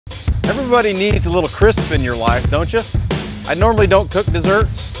Everybody needs a little crisp in your life, don't you? I normally don't cook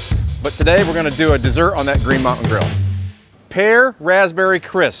desserts, but today we're gonna do a dessert on that Green Mountain Grill. Pear Raspberry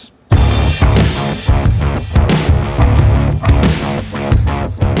Crisp. All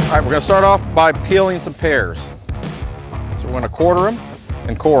right, we're gonna start off by peeling some pears. So we're gonna quarter them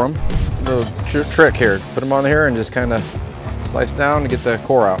and core them. A little trick here, put them on here and just kind of slice down to get the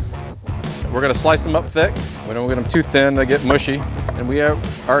core out. We're gonna slice them up thick. We don't get them too thin, they get mushy. And we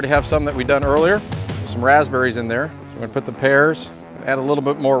already have some that we done earlier. Some raspberries in there. So we're gonna put the pears, add a little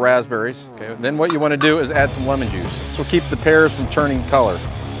bit more raspberries. Okay, then what you wanna do is add some lemon juice. This will keep the pears from turning color.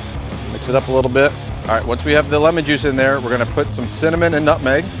 Mix it up a little bit. All right, once we have the lemon juice in there, we're gonna put some cinnamon and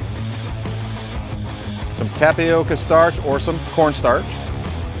nutmeg, some tapioca starch or some cornstarch,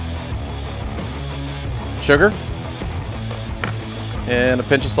 sugar, and a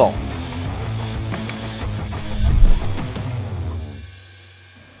pinch of salt.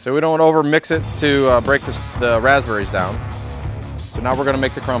 So we don't want to over mix it to break the raspberries down. So now we're going to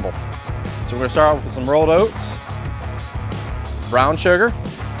make the crumble. So we're going to start off with some rolled oats, brown sugar,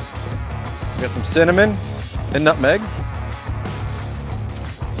 we got some cinnamon and nutmeg,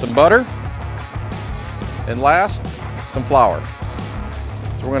 some butter, and last, some flour.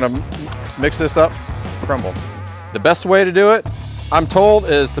 So we're going to mix this up, crumble. The best way to do it, I'm told,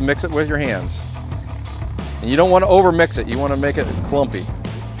 is to mix it with your hands. And you don't want to over mix it, you want to make it clumpy.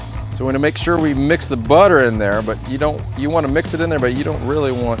 So we're gonna make sure we mix the butter in there, but you want to mix it in there, but you don't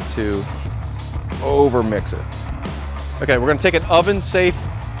really want to over mix it. Okay, we're gonna take an oven safe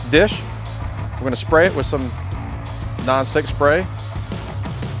dish. We're gonna spray it with some non-stick spray.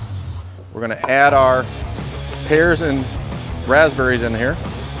 We're gonna add our pears and raspberries in here.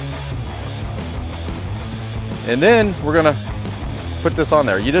 And then we're gonna put this on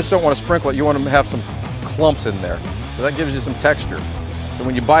there. You just don't want to sprinkle it, you want to have some clumps in there. So that gives you some texture. So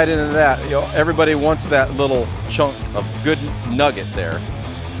when you bite into that, everybody wants that little chunk of good nugget there.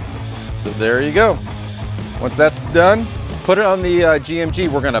 So there you go. Once that's done, put it on the GMG.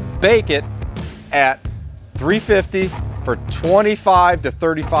 We're gonna bake it at 350 for 25 to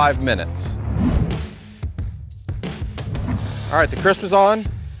 35 minutes. All right, the crisp is on.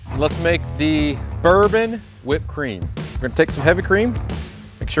 Let's make the bourbon whipped cream. We're gonna take some heavy cream,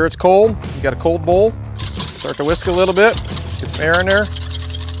 make sure it's cold. You got a cold bowl. Start to whisk a little bit, get some air in there.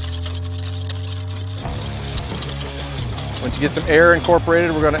 Once you get some air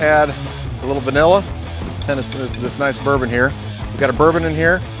incorporated, we're going to add a little vanilla. This nice bourbon here. We've got a bourbon in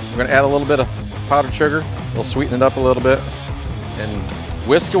here. We're going to add a little bit of powdered sugar. We'll sweeten it up a little bit and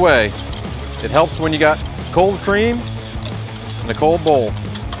whisk away. It helps when you got cold cream in a cold bowl.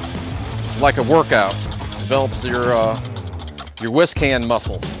 It's like a workout. It develops your whisk hand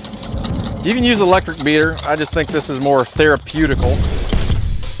muscles. You can use an electric beater. I just think this is more therapeutical.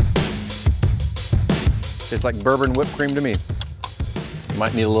 Tastes like bourbon whipped cream to me. You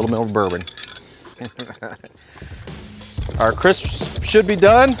might need a little more bourbon. Our crisps should be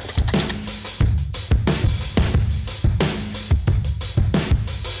done.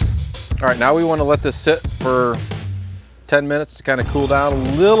 All right, now we want to let this sit for 10 minutes to kind of cool down a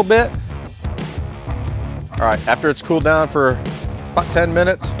little bit. All right, after it's cooled down for about 10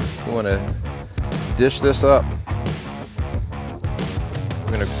 minutes, we want to dish this up.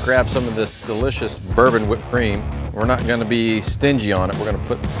 We're going to grab some of this delicious bourbon whipped cream. We're not going to be stingy on it. We're going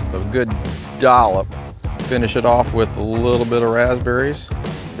to put a good dollop. Finish it off with a little bit of raspberries.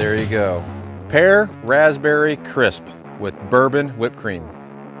 There you go. Pear Raspberry Crisp with bourbon whipped cream.